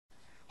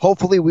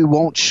Hopefully we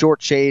won't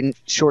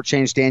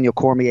shortchange Daniel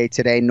Cormier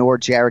today, nor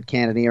Jared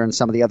Cannonier and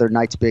some of the other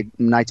night's big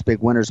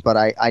winners. But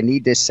I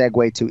need this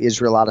segue to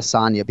Israel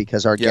Adesanya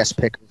because our guest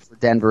pick for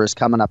Denver is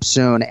coming up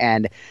soon.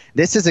 And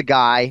this is a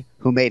guy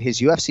who made his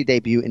UFC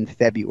debut in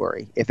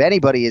February. If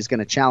anybody is going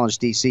to challenge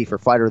DC for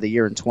Fighter of the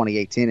Year in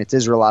 2018, it's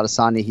Israel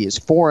Adesanya. He is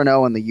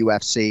 4-0 in the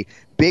UFC.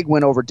 Big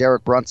win over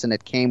Derek Brunson.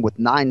 It came with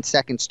 9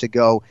 seconds to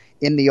go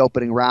in the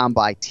opening round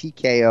by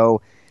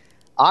TKO.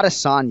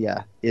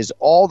 Adesanya is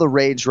all the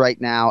rage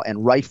right now,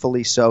 and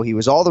rightfully so. He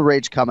was all the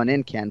rage coming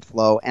in, Ken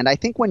Flo. And I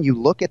think when you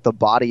look at the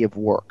body of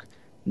work,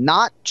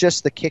 not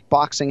just the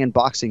kickboxing and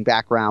boxing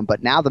background,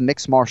 but now the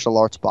mixed martial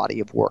arts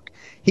body of work.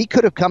 He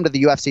could have come to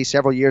the UFC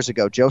several years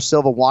ago. Joe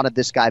Silva wanted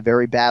this guy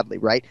very badly,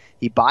 right?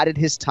 He bided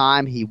his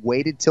time. He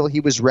waited till he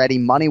was ready.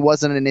 Money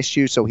wasn't an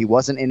issue, so he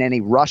wasn't in any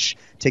rush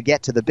to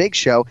get to the big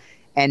show.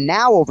 And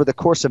now over the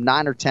course of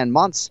 9 or 10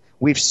 months,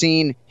 we've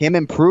seen him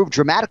improve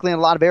dramatically in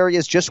a lot of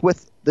areas just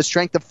with the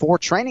strength of 4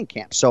 training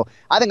camps. So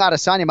I think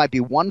Adesanya might be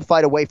one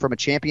fight away from a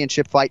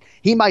championship fight.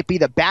 He might be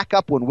the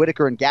backup when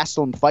Whittaker and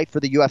Gastelum fight for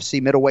the UFC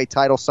middleweight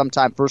title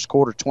sometime first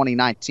quarter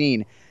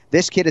 2019.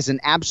 This kid is an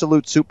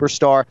absolute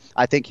superstar.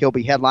 I think he'll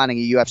be headlining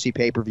a UFC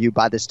pay-per-view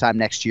by this time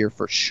next year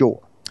for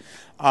sure.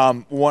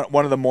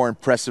 One of the more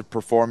impressive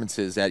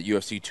performances at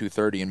UFC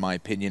 230, in my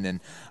opinion,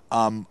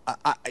 and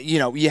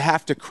you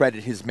have to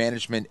credit his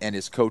management and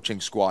his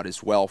coaching squad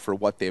as well for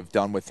what they've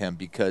done with him,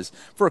 because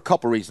for a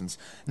couple reasons.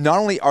 Not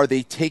only are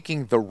they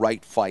taking the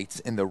right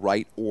fights in the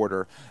right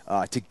order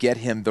to get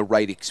him the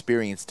right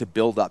experience to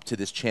build up to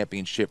this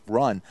championship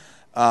run,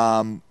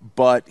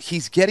 but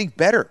he's getting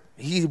better.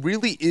 He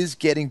really is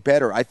getting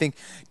better. I think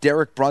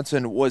Derek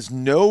Brunson was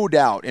no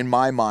doubt, in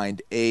my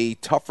mind, a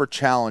tougher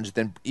challenge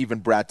than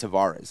even Brad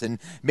Tavares. And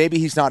maybe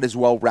he's not as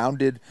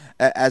well-rounded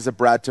as a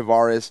Brad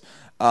Tavares,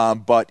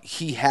 but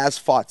he has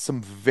fought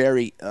some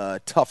very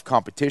tough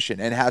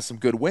competition and has some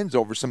good wins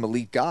over some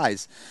elite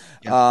guys.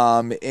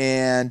 Yeah.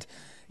 And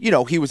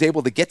he was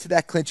able to get to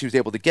that clinch. He was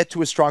able to get to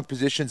his strong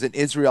positions, and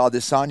Israel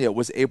Adesanya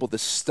was able to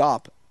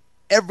stop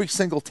every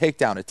single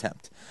takedown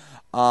attempt.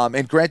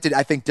 And granted,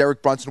 I think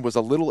Derek Brunson was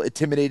a little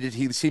intimidated.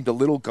 He seemed a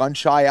little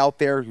gun-shy out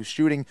there. He was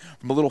shooting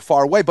from a little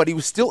far away, but he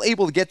was still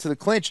able to get to the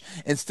clinch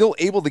and still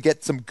able to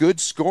get some good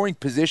scoring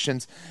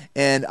positions,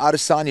 and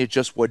Adesanya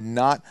just would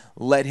not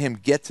let him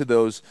get to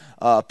those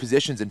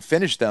positions and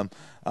finish them.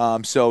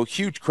 So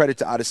huge credit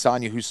to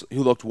Adesanya,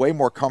 who looked way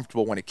more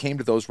comfortable when it came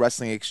to those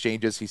wrestling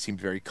exchanges. He seemed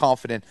very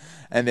confident,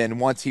 and then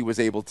once he was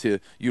able to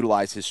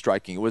utilize his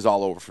striking, it was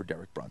all over for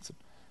Derek Brunson.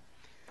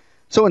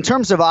 So in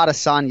terms of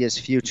Adesanya's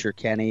future,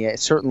 Kenny,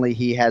 certainly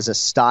he has a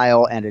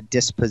style and a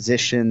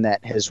disposition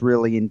that has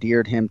really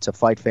endeared him to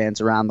fight fans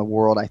around the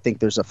world. I think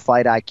there's a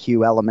fight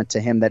IQ element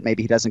to him that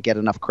maybe he doesn't get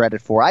enough credit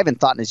for. I even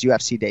thought in his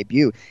UFC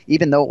debut,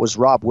 even though it was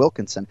Rob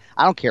Wilkinson,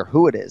 I don't care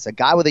who it is, a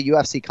guy with a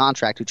UFC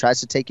contract who tries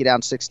to take you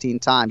down 16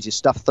 times, you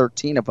stuff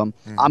 13 of them,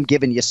 I'm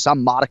giving you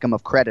some modicum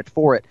of credit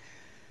for it.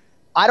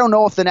 I don't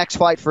know if the next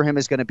fight for him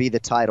is going to be the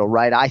title,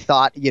 right? I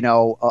thought, a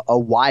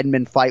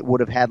Weidman fight would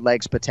have had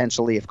legs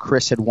potentially if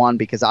Chris had won,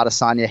 because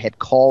Adesanya had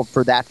called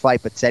for that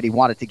fight but said he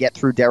wanted to get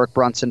through Derek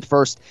Brunson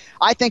first.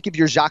 I think if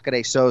you're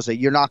Jacare Souza,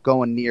 you're not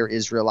going near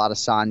Israel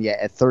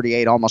Adesanya at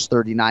 38, almost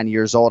 39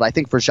 years old. I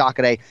think for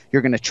Jacare,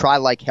 you're going to try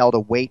like hell to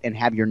wait and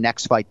have your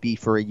next fight be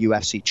for a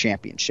UFC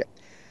championship.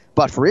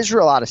 But for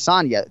Israel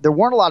Adesanya, there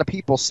weren't a lot of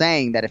people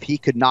saying that if he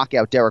could knock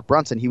out Derek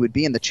Brunson, he would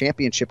be in the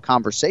championship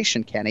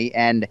conversation, Kenny,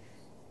 and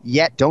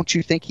yet, don't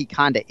you think he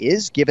kind of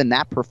is, given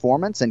that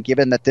performance and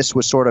given that this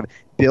was sort of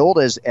billed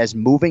as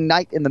moving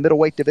night in the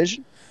middleweight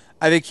division?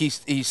 I think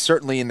he's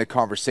certainly in the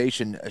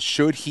conversation.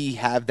 Should he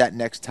have that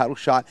next title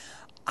shot?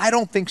 I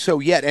don't think so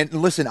yet. And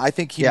listen, I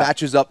think he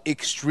matches up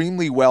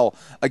extremely well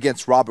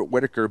against Robert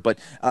Whittaker, but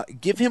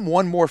give him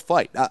one more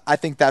fight. I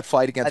think that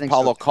fight against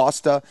Paulo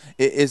Costa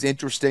is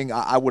interesting.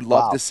 I would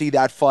love to see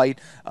that fight.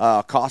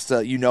 Costa,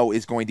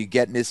 is going to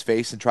get in his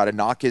face and try to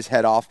knock his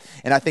head off.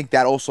 And I think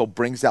that also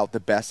brings out the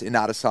best in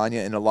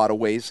Adesanya in a lot of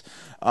ways.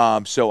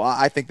 So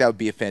I think that would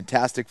be a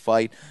fantastic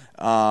fight.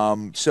 A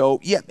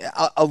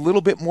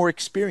little bit more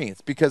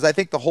experience, because I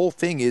think the whole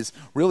thing is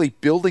really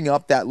building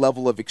up that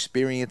level of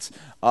experience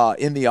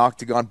in the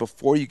octagon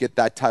before you get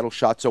that title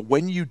shot. So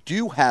when you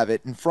do have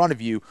it in front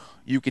of you,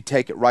 you could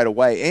take it right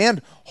away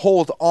and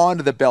hold on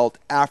to the belt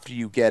after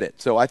you get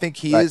it. So I think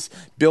he is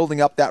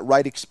building up that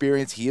right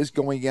experience. He is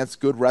going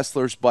against good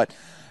wrestlers, but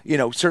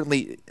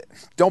certainly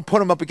don't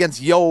put him up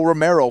against Yoel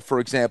Romero, for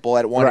example,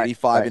 at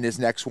 185 in his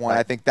next one.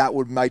 I think that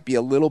might be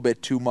a little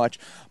bit too much,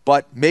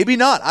 but maybe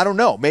not. I don't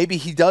know. Maybe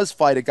he does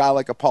fight a guy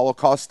like a Paulo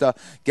Costa,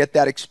 get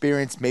that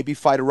experience, maybe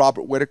fight a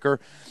Robert Whittaker.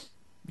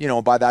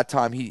 By that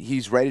time,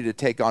 he's ready to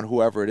take on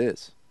whoever it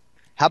is.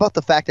 How about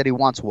the fact that he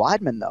wants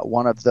Weidman, though?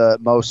 One of the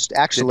most,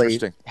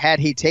 actually, had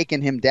he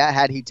taken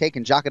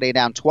Jacare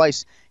down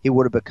twice, he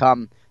would have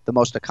become the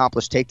most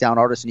accomplished takedown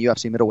artist in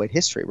UFC middleweight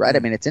history, right? I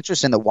mean, it's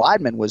interesting that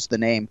Weidman was the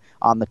name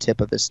on the tip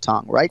of his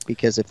tongue, right?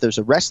 Because if there's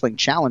a wrestling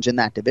challenge in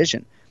that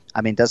division,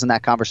 I mean, doesn't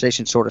that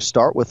conversation sort of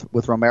start with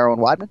Romero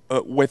and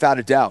Weidman? Without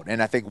a doubt.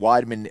 And I think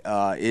Weidman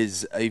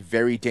is a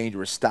very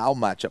dangerous style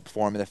matchup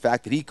for him. And the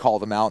fact that he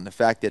called him out and the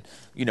fact that,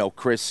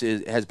 Chris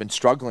has been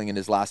struggling in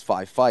his last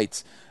 5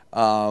 fights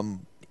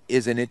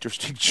is an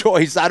interesting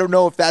choice. I don't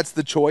know if that's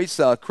the choice.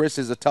 Chris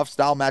is a tough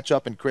style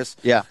matchup, and Chris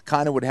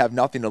kind of would have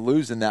nothing to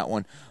lose in that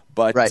one.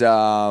 But,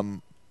 I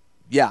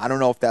don't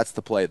know if that's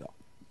the play, though.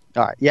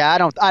 All right. Yeah,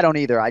 I don't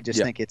either. I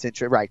just think it's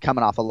interesting. Right.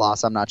 Coming off a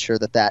loss, I'm not sure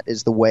that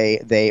is the way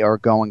they are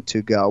going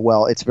to go.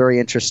 Well, it's very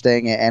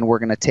interesting, and we're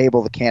going to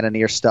table the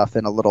Cannonier stuff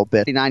in a little bit.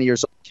 59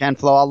 years old, Ken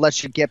Flo, I'll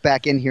let you get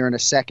back in here in a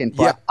second.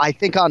 But I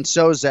think on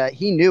Souza,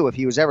 he knew if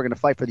he was ever going to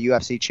fight for the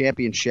UFC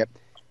championship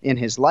in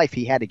his life,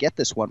 he had to get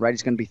this one, right?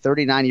 He's going to be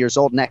 39 years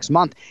old next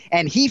month.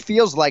 And he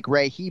feels like,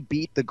 Ray, he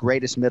beat the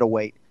greatest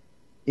middleweight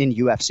in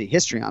UFC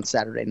history on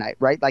Saturday night,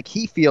 right? Like,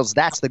 he feels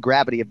that's the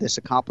gravity of this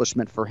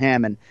accomplishment for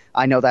him. And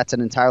I know that's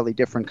an entirely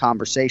different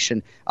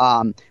conversation.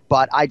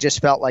 But I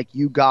just felt like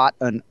you got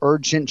an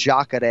urgent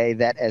Jacare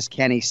that, as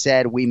Kenny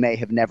said, we may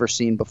have never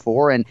seen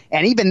before. And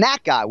even that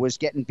guy was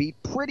getting beat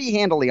pretty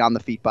handily on the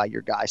feet by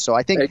your guy. So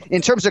I think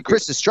in terms of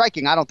Chris's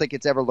striking, I don't think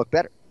it's ever looked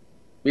better.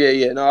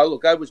 Yeah. No,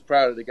 look, I was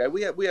proud of the guy.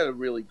 We had a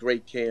really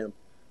great camp.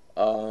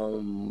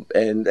 And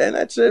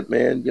that's it,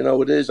 man.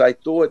 It is. I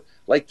thought,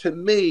 like, to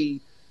me,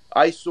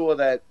 I saw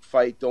that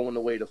fight going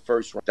away the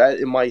first round. That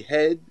in my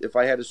head, if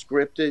I had to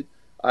script it,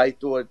 I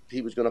thought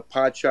he was going to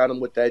pot shot him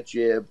with that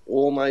jab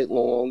all night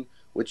long,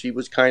 which he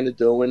was kind of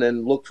doing,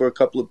 and look for a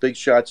couple of big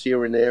shots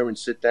here and there and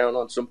sit down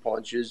on some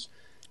punches.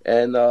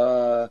 And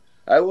I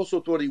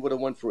also thought he would have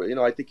went for,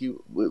 I think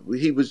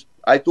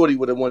I thought he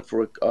would have went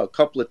for a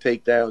couple of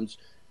takedowns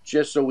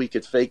just so he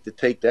could fake the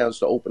takedowns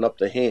to open up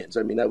the hands.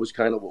 I mean, that was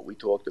kind of what we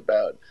talked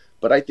about.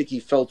 But I think he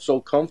felt so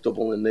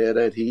comfortable in there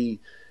that he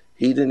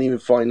didn't even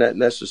find that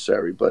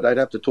necessary. But I'd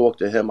have to talk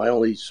to him. I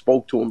only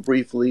spoke to him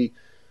briefly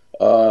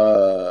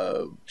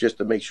just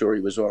to make sure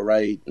he was all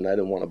right, and I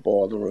didn't want to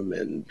bother him.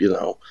 And,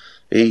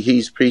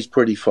 he's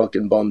pretty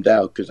fucking bummed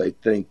out because I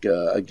think,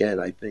 I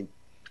think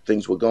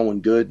things were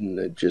going good, and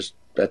that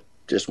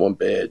just went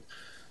bad.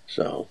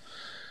 So...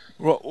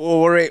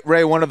 Well,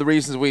 Ray, one of the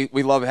reasons we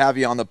love to have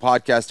you on the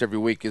podcast every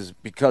week is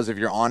because of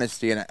your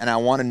honesty, and I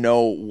want to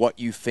know what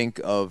you think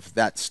of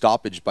that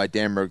stoppage by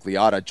Dan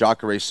Miragliotta.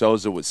 Jacare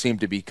Souza would seem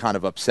to be kind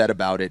of upset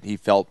about it. He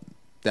felt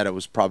that it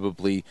was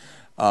probably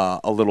a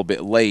little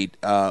bit late.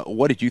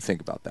 What did you think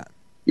about that?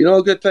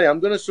 A good thing. I'm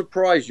going to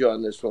surprise you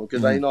on this one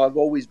because I know I've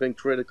always been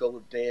critical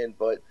of Dan,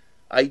 but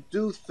I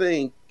do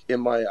think he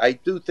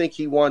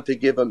wanted to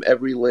give him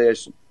every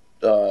last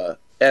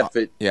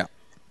effort.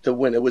 To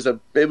win.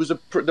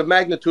 The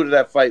magnitude of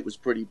that fight was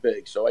pretty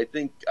big. So I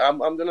think I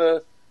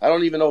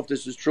don't even know if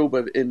this is true,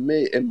 but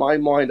in my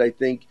mind, I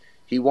think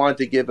he wanted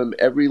to give him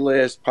every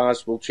last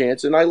possible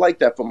chance. And I like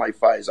that for my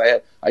fighters.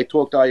 I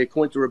talked to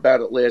Iaquinta about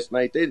it last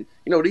night.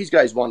 These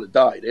guys want to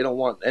die. They don't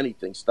want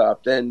anything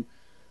stopped. And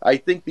I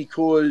think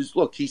because,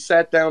 look, he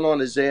sat down on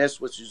his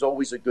ass, which is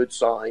always a good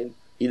sign.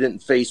 He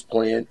didn't face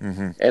plant.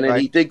 And then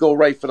he did go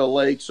right for the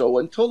leg. So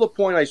until the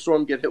point I saw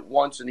him get hit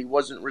once and he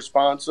wasn't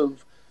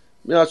responsive,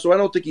 so I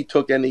don't think he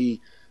took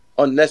any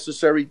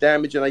unnecessary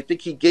damage, and I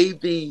think he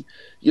gave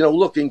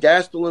look, in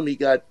Gastelum,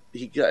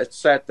 he got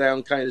sat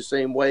down kind of the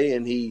same way,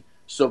 and he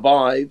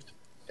survived,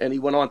 and he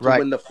went on to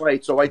win the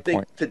fight. So I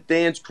think, to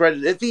Dan's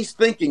credit, if he's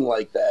thinking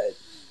like that,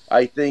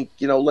 I think,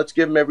 let's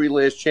give him every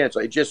last chance.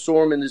 I just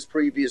saw him in his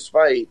previous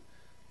fight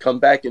come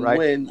back and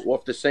win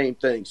off the same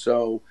thing.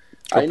 So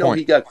I know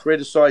he got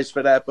criticized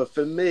for that, but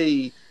for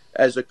me,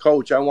 as a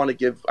coach,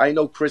 I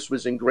know Chris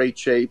was in great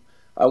shape.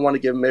 I want to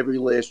give him every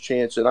last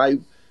chance, and I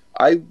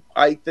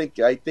think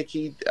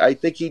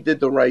he did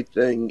the right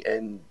thing,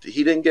 and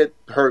he didn't get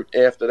hurt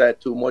after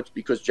that too much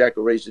because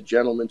Jacare's a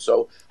gentleman.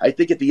 So I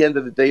think at the end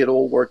of the day, it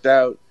all worked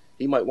out.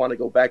 He might want to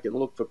go back and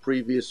look for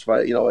previous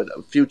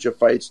future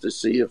fights to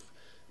see if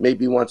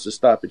maybe he wants to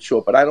stop it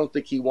short. But I don't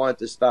think he wanted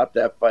to stop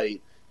that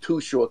fight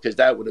too short because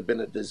that would have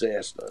been a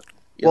disaster.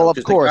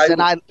 Of course,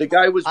 the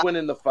guy was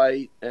winning the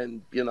fight,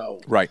 and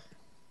right.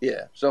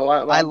 Yeah, so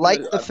I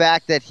like the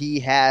fact that he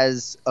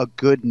has a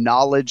good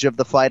knowledge of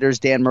the fighters,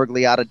 Dan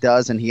Miragliotta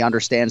does, and he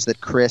understands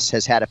that Chris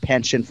has had a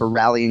penchant for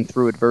rallying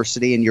through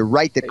adversity. And you're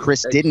right that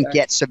Chris didn't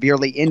get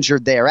severely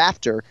injured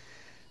thereafter.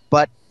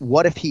 But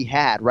what if he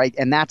had, right?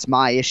 And that's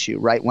my issue,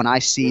 right? When I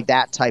see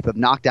that type of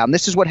knockdown,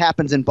 this is what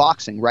happens in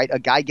boxing, right? A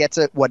guy gets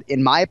what,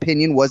 in my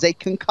opinion, was a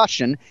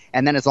concussion,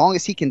 and then as long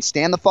as he can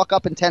stand the fuck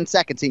up in 10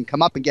 seconds, he can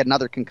come up and get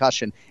another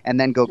concussion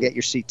and then go get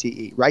your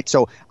CTE, right?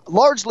 So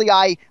largely,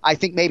 I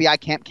think maybe I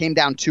came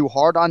down too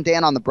hard on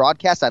Dan on the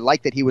broadcast. I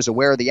like that he was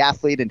aware of the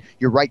athlete, and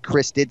you're right,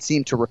 Chris did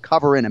seem to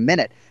recover in a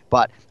minute,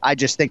 but I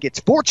just think it's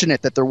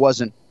fortunate that there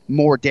wasn't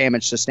more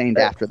damage sustained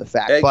after the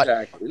fact.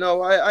 Exactly.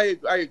 No, I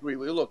agree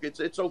with you. Look,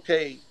 it's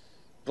okay,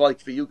 like,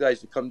 for you guys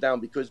to come down,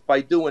 because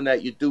by doing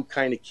that, you do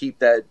kind of keep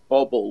that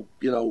bubble,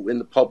 in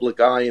the public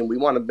eye, and we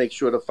want to make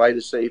sure the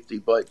fighter's safety.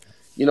 But,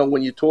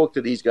 when you talk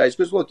to these guys,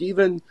 because, look,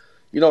 even,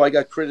 I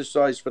got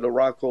criticized for the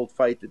Rockhold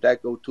fight. Did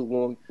that go too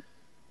long?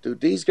 Dude,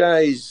 these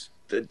guys,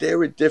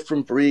 they're a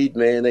different breed,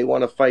 man. They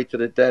want to fight to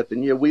the death,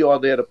 and yeah, we are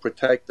there to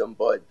protect them.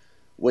 But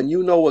when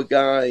you know a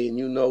guy and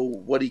you know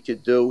what he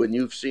could do, and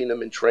you've seen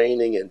him in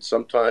training, and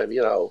sometimes,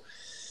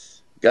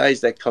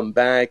 guys that come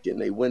back and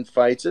they win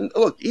fights. And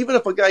look, even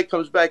if a guy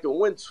comes back and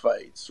wins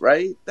fights,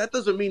 right, that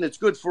doesn't mean it's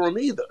good for him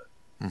either.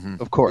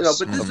 Of course.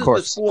 But this is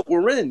the sport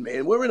we're in,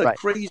 man. We're in a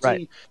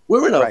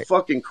we're in a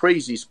fucking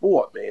crazy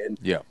sport, man.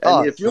 Yeah.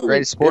 And if it's the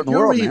greatest sport in the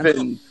world,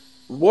 even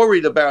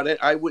worried about it,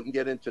 I wouldn't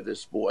get into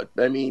this sport.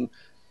 I mean,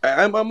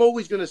 I'm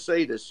always going to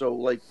say this. So,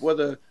 like,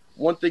 whether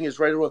one thing is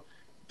right or wrong,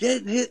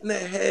 getting hit in the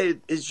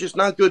head is just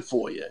not good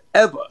for you,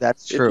 ever.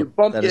 That's true. If you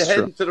bump your head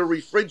into the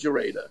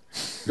refrigerator,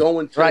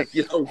 going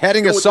to,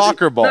 heading a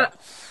soccer ball.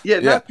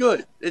 Not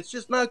good. It's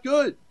just not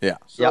good. Yeah.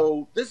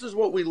 So this is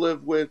what we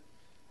live with.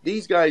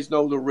 These guys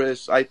know the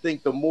risks. I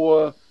think the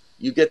more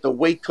you get the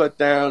weight cut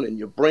down and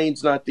your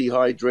brain's not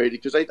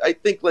dehydrated, because I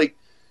think, like,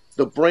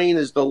 the brain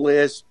is the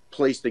last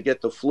place to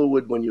get the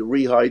fluid when you're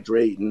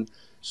rehydrating.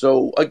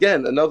 So,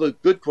 again, another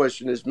good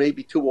question is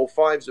maybe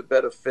 205 is a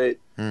better fit,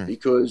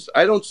 because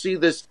I don't see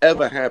this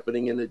ever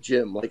happening in the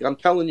gym. Like, I'm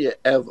telling you,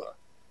 ever.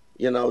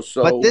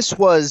 So. But this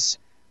was,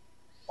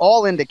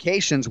 all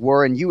indications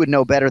were, and you would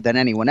know better than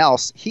anyone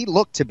else, he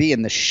looked to be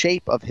in the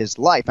shape of his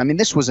life. I mean,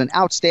 this was an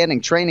outstanding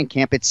training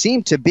camp. It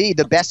seemed to be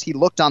the best he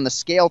looked on the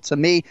scale to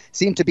me,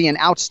 seemed to be an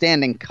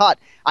outstanding cut.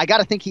 I got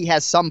to think he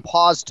has some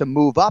pause to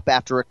move up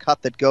after a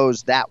cut that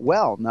goes that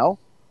well, no?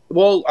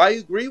 Well, I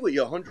agree with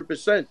you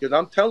 100%, because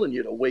I'm telling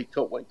you the weight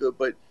cut went good,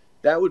 but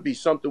that would be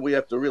something we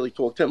have to really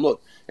talk to him.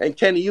 Look, and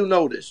Kenny, you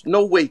know this,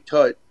 no weight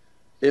cut.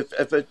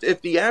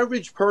 If the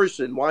average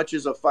person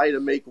watches a fighter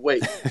make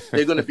weight,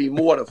 they're going to be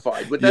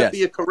mortified. Would that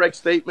be a correct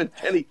statement,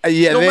 Kenny?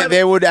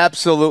 They would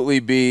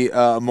absolutely be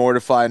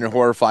mortified and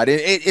horrified.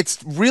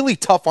 It's really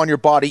tough on your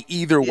body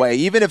either way.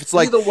 Even if it's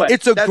like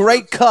it's a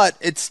great cut,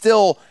 it's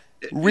still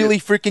really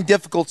freaking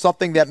difficult,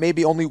 something that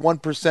maybe only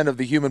 1% of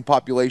the human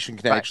population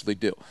can actually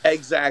do.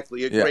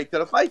 Exactly, a great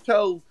cut. If I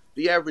tell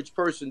the average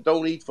person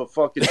don't eat for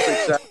fucking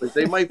 6 hours,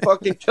 they might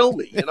fucking kill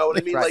me. You know what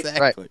I mean?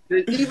 Exactly.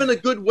 Even a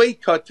good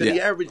weight cut to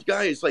the average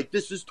guy is like,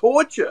 this is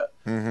torture.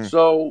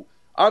 So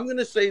I'm going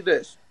to say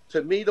this.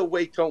 To me, the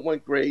weight cut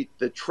went great.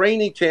 The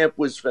training camp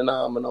was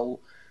phenomenal.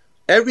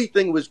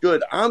 Everything was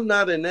good. I'm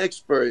not an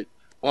expert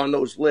on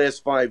those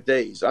last 5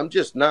 days. I'm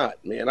just not,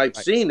 man. I've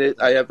seen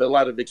it. I have a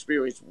lot of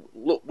experience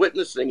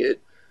witnessing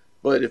it.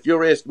 But if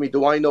you're asking me,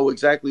 do I know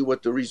exactly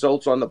what the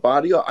results on the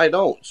body are? I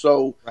don't.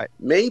 So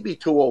maybe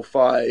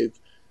 205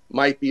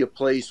 might be a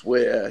place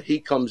where he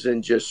comes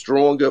in just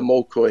stronger,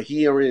 more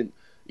coherent,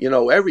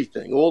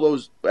 everything, all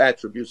those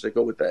attributes that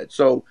go with that.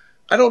 So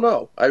I don't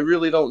know. I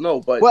really don't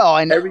know. But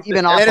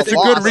even off it's a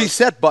good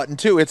reset button,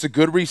 too. It's a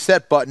good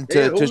reset button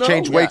to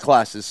change weight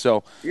classes.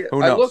 So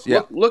who knows?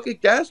 Look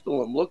at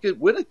Gastelum. Look at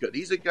Whittaker.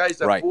 These are guys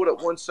that fought at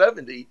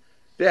 170.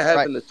 They're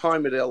having the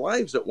time of their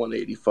lives at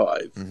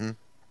 185.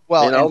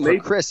 Well, and for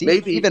Chris,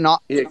 even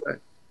off,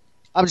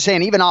 I'm just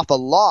saying, even off a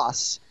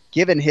loss,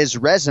 given his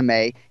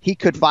resume, he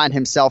could find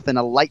himself in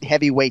a light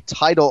heavyweight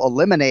title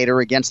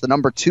eliminator against the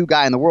number 2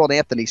 guy in the world,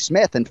 Anthony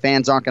Smith, and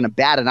fans aren't going to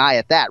bat an eye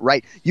at that,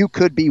 right? You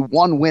could be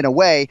one win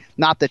away,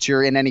 not that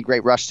you're in any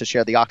great rush to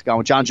share the octagon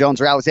with John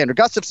Jones or Alexander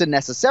Gustafsson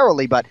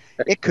necessarily, but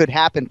it could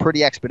happen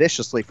pretty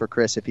expeditiously for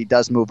Chris if he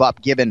does move up,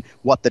 given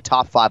what the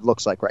top 5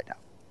 looks like right now.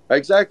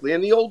 Exactly.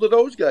 And the older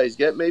those guys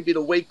get, maybe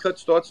the weight cut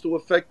starts to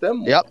affect them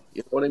more. Yep.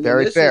 You know what I mean?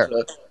 Very fair.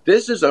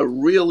 This is a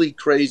really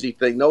crazy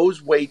thing.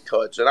 Those weight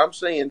cuts, and I'm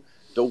saying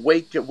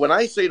when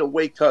I say the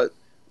weight cut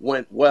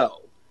went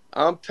well,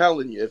 I'm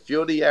telling you, if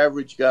you're the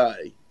average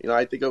guy,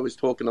 I think I was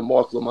talking to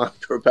Mark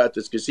Lamonter about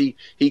this, because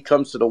he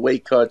comes to the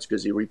weight cuts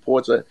because he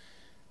reports it.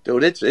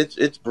 Dude,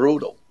 it's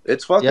brutal.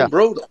 It's fucking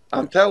brutal.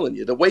 I'm telling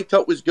you. The weight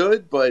cut was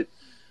good, but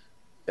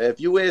if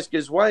you ask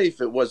his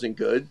wife, it wasn't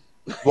good.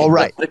 Well,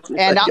 right.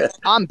 And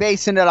I'm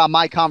basing it on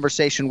my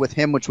conversation with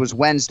him, which was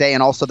Wednesday,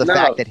 and also the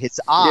fact that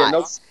his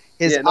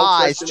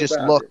eyes just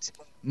looked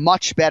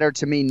much better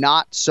to me,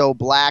 not so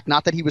black.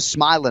 Not that he was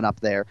smiling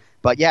up there.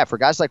 But, for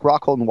guys like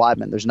Rockhold and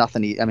Weidman, there's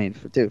nothing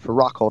for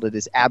Rockhold, it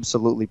is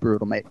absolutely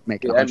brutal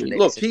making 186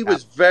 look, he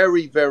was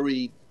very,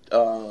 very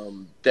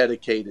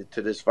dedicated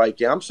to this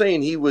fight. I'm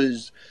saying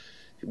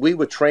we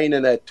were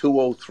training at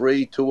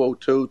 203,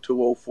 202,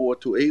 204.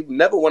 He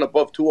never went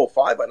above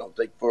 205, I don't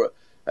think,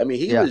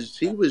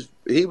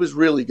 he was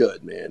really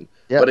good, man.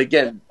 But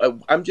again,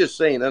 I'm just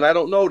saying, and I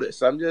don't know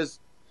this.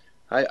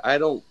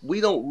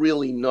 We don't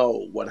really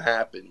know what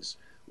happens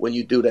when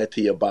you do that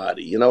to your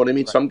body. You know what I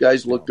mean? Right. Some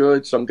guys look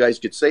good. Some guys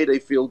could say they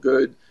feel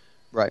good.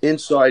 Right.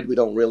 Inside, we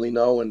don't really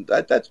know. And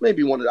that's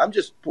maybe one of I'm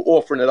just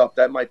offering it up.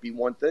 That might be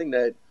one thing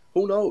that,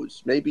 who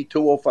knows? Maybe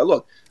 205.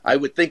 Look, I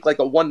would think like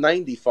a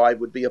 195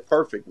 would be a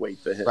perfect weight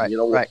for him.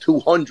 Right.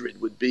 200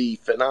 would be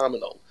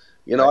phenomenal.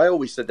 I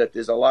always said that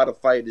there's a lot of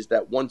fighters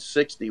that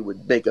 160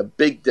 would make a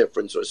big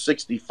difference, or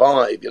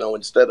 65,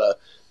 instead of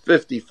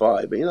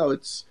 55. But,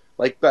 it's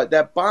like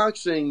that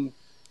boxing,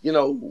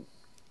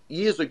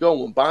 years ago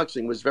when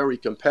boxing was very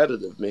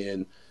competitive,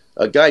 man,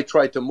 a guy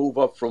tried to move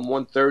up from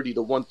 130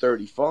 to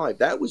 135.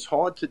 That was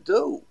hard to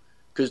do.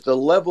 because the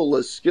level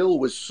of skill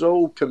was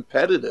so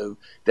competitive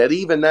that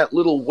even that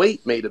little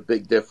weight made a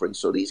big difference.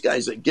 So these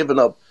guys are giving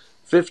up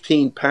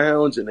 15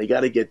 pounds, and they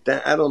got to get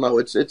that. I don't know.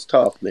 It's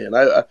tough, man.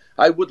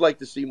 I would like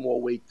to see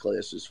more weight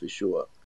classes for sure.